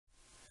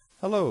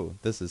Hello,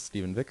 this is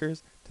Stephen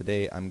Vickers.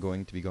 Today I'm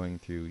going to be going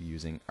through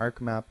using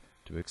ArcMap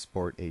to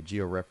export a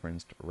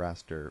georeferenced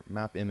raster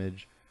map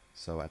image.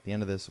 So at the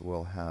end of this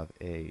we'll have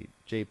a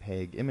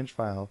JPEG image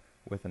file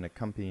with an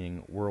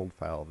accompanying world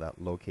file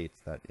that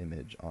locates that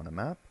image on a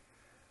map.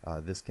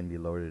 This can be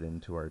loaded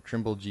into our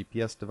Trimble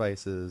GPS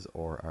devices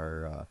or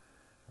our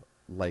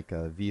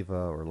Leica Viva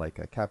or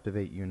Leica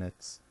Captivate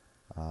units,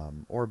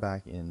 or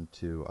back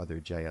into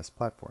other GIS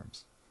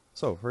platforms.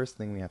 So first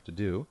thing we have to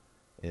do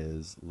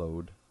is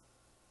load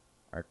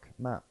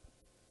ArcMap.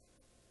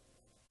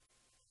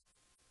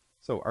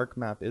 So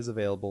ArcMap is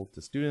available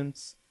to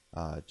students.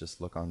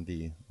 Just look on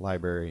the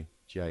library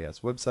GIS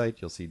website.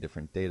 You'll see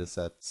different data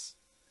sets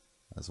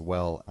as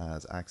well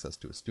as access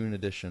to a student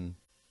edition.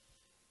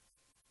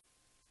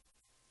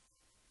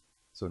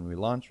 So when we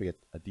launch, we get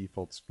a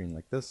default screen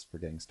like this for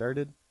getting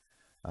started.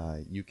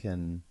 You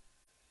can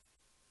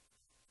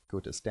go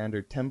to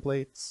standard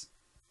templates,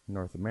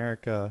 North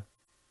America,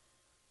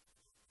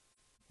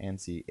 and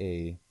see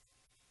a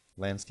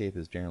landscape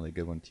is generally a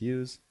good one to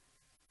use.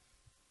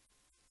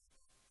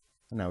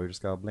 And now we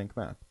just got a blank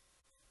map.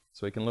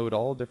 So we can load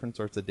all different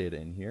sorts of data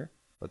in here,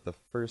 but the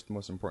first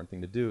most important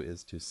thing to do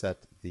is to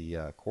set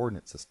the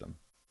coordinate system.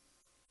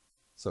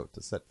 So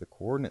to set the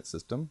coordinate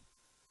system,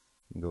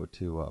 you can go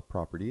to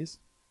Properties.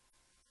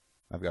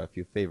 I've got a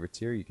few favorites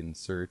here. You can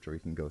search or you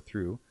can go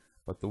through,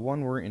 but the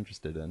one we're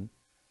interested in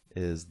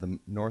is the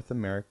North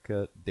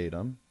America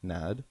datum,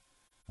 NAD,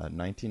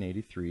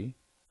 1983,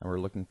 and we're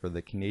looking for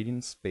the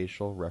Canadian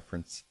Spatial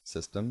Reference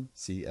System,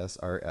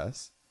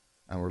 CSRS,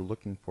 and we're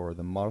looking for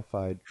the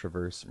Modified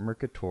Traverse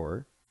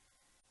Mercator,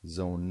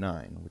 Zone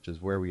 9, which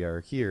is where we are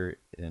here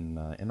in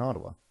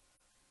Ottawa.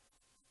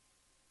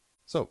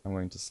 So I'm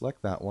going to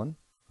select that one.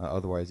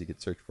 Otherwise you could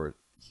search for it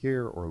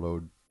here or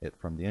load it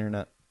from the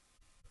internet.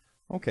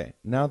 Okay,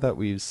 now that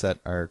we've set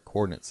our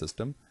coordinate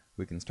system,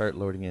 we can start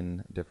loading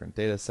in different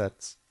data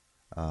sets.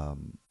 A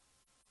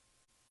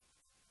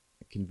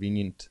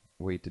convenient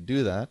way to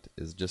do that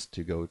is just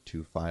to go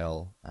to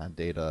File, Add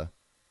Data,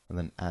 and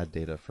then Add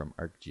Data from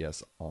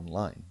Arcgis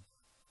Online.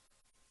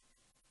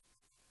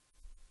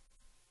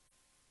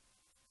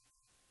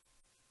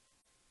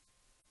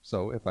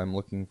 So if I'm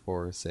looking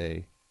for,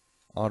 say,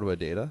 Ottawa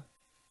data,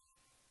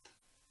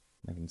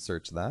 I can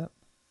search that.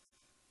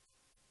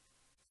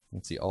 You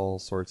can see all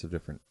sorts of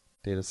different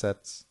data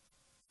sets.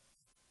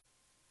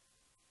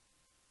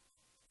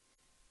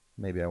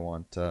 Maybe I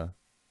want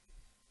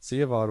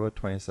City of Ottawa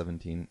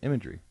 2017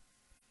 imagery,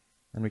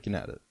 and we can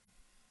add it.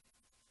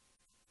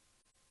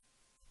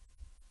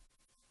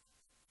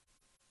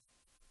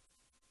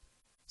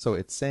 So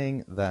it's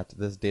saying that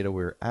this data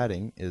we're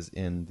adding is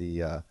in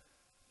the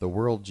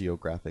World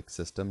Geographic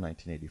System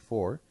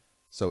 1984,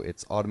 so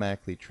it's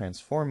automatically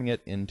transforming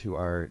it into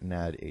our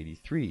NAD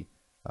 83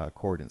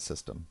 coordinate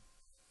system.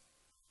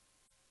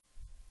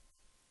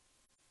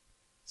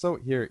 So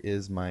here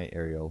is my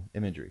aerial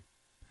imagery.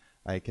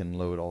 I can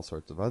load all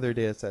sorts of other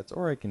data sets,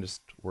 or I can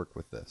just work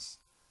with this.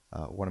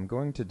 What I'm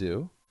going to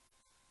do,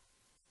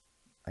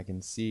 I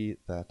can see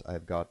that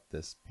I've got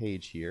this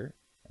page here,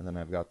 and then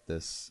I've got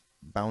this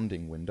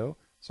bounding window.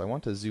 So I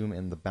want to zoom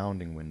in the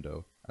bounding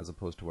window as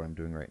opposed to what I'm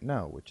doing right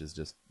now, which is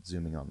just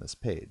zooming on this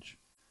page.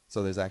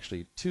 So there's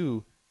actually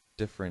two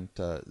different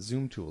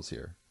zoom tools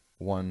here.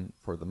 One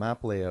for the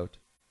map layout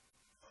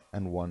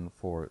and one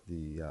for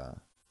the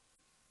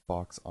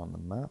box on the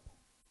map.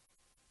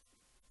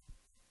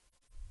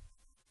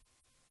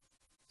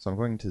 So I'm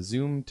going to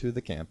zoom to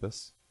the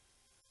campus.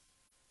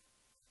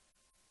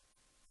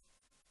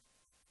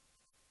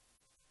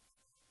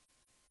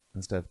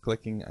 Instead of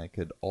clicking, I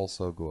could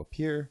also go up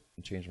here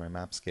and change my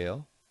map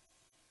scale.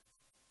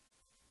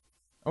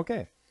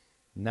 Okay,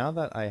 now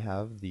that I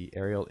have the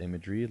aerial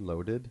imagery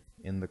loaded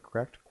in the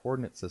correct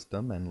coordinate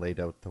system and laid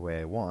out the way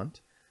I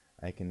want,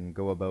 I can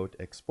go about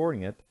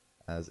exporting it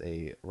as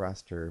a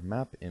raster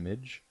map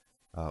image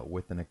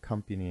with an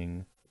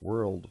accompanying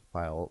world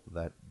file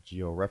that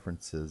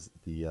georeferences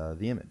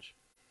the image.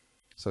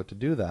 So to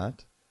do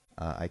that,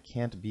 I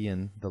can't be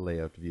in the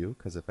layout view,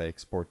 because if I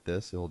export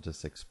this, it'll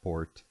just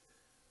export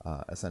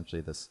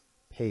essentially this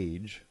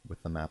page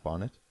with the map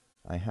on it.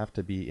 I have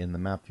to be in the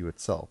map view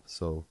itself.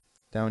 So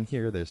down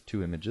here there's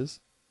two images,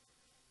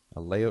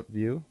 a layout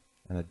view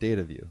and a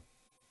data view.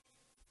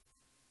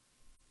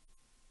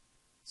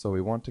 So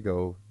we want to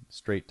go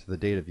straight to the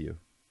data view.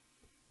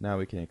 Now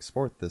we can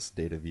export this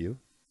data view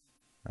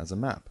as a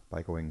map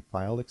by going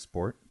File,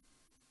 Export.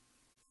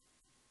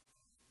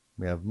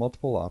 We have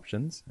multiple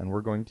options, and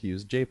we're going to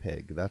use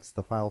JPEG. That's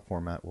the file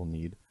format we'll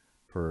need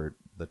for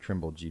the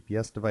Trimble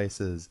GPS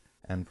devices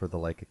and for the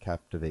Leica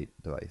Captivate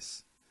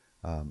device.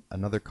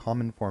 Another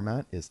common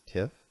format is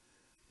TIFF.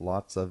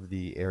 Lots of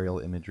the aerial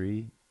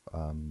imagery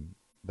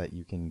that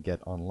you can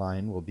get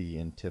online will be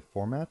in TIFF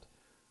format.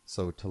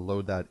 So to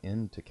load that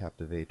into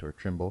Captivate or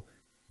Trimble,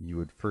 you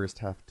would first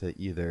have to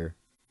either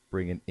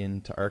bring it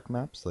into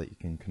ArcMap so that you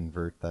can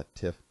convert that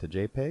TIFF to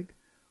JPEG,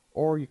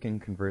 or you can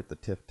convert the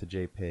TIFF to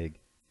JPEG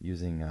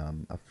using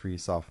a free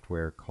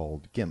software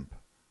called GIMP.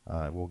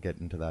 We'll get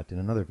into that in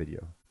another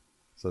video.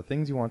 So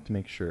things you want to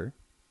make sure,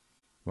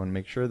 you want to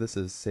make sure this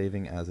is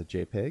saving as a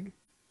JPEG,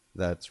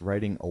 that's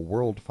writing a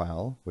world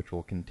file, which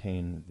will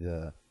contain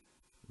the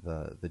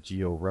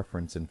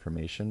geo-reference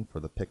information for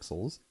the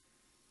pixels,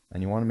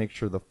 and you want to make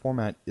sure the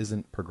format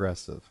isn't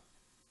progressive.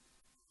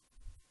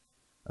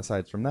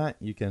 Aside from that,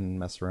 you can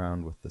mess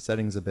around with the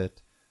settings a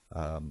bit.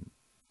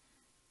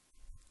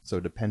 So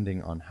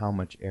depending on how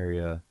much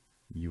area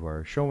you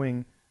are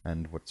showing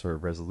and what sort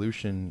of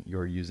resolution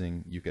you're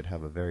using, you could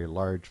have a very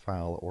large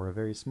file or a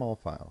very small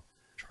file.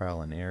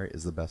 Trial and error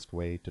is the best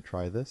way to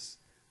try this,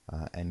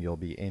 and you'll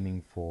be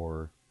aiming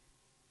for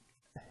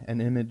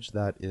an image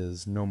that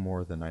is no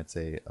more than, I'd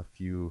say, a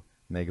few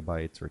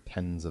megabytes or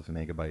tens of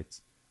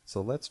megabytes.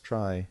 So let's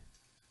try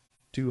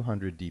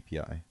 200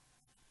 dpi.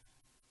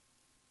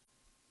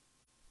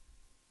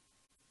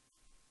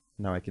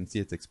 Now I can see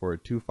it's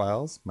exported two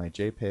files, my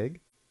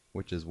JPEG,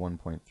 which is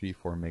 1.34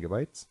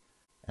 megabytes,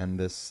 and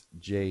this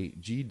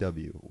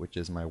JGW, which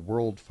is my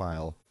world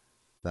file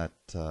that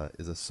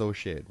is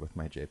associated with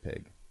my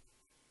JPEG.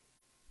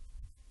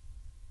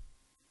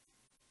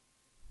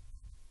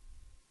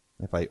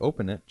 If I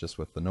open it just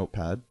with the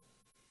notepad,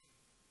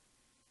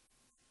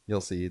 you'll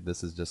see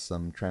this is just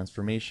some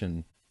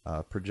transformation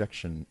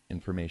projection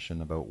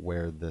information about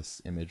where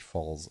this image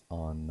falls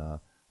on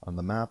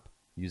the map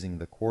using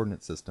the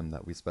coordinate system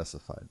that we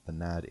specified, the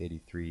NAD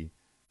 83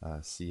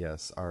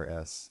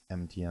 CSRS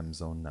MTM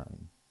Zone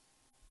 9.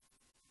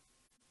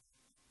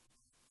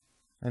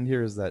 And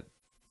here is that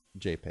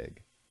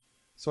JPEG.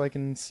 So I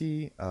can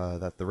see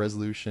that the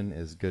resolution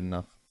is good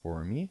enough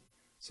for me.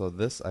 So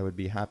this I would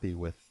be happy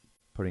with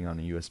putting on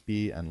a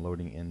USB and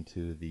loading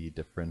into the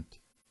different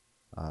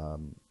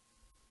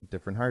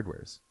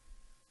hardwares.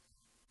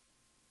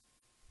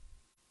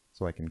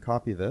 So I can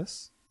copy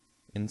this,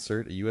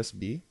 insert a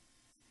USB.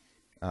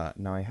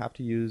 Now I have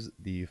to use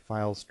the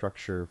file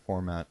structure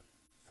format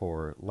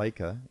for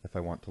Leica if I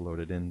want to load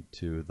it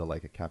into the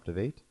Leica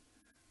Captivate.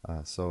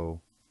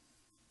 So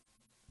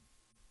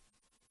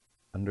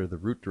under the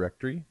root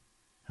directory,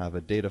 have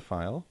a data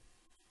file,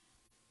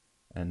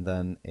 and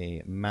then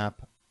a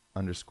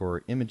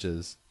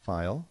map_images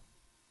file,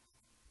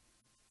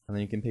 and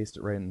then you can paste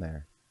it right in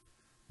there.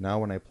 Now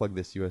when I plug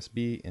this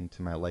USB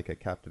into my Leica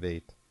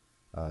Captivate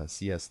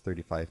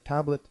CS35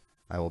 tablet,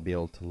 I will be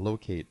able to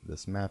locate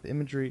this map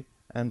imagery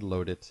and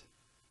load it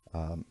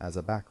as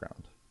a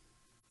background.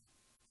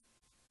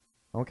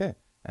 Okay,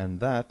 and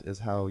that is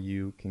how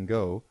you can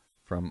go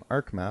from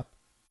ArcMap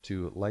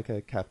to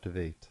Leica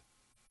Captivate.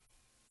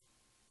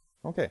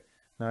 Okay,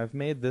 now I've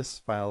made this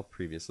file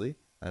previously.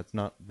 It's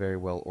not very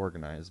well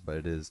organized, but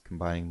it is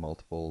combining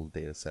multiple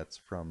data sets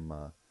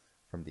from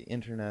the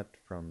internet,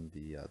 from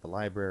the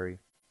library.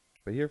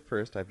 But here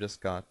first I've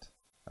just got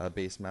a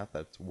base map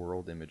that's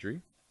world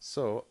imagery.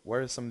 So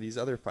what are some of these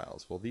other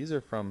files? Well, these are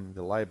from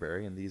the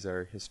library, and these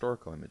are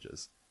historical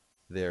images.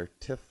 They're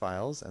TIFF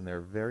files, and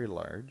they're very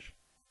large,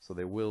 so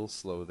they will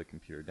slow the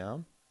computer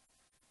down.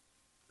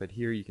 But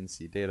here you can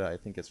see data, I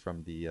think it's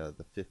from the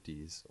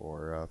 50s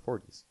or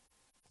 40s.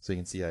 So you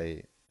can see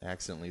I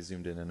accidentally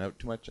zoomed in and out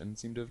too much and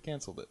seem to have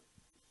canceled it.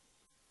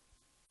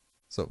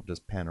 So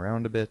just pan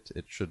around a bit,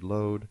 it should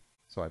load.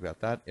 So I've got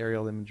that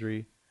aerial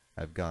imagery.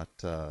 I've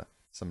got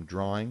some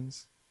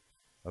drawings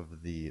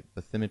of the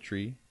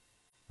bathymetry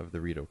of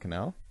the Rideau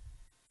Canal.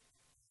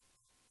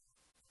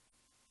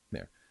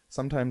 There.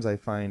 Sometimes I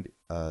find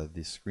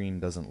the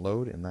screen doesn't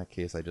load. In that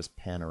case, I just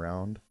pan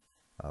around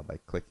by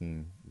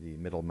clicking the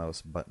middle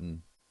mouse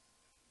button.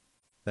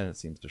 Then it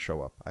seems to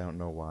show up. I don't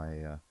know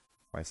why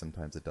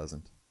sometimes it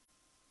doesn't.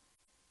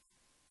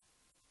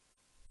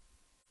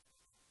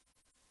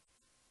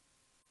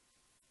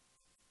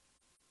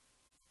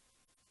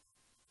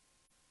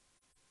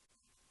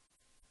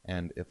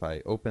 And if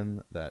I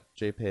open that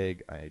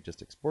JPEG I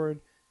just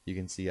exported, you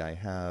can see I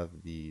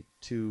have the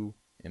two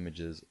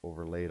images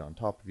overlaid on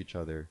top of each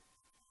other,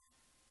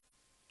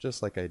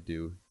 just like I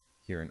do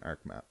here in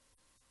ArcMap.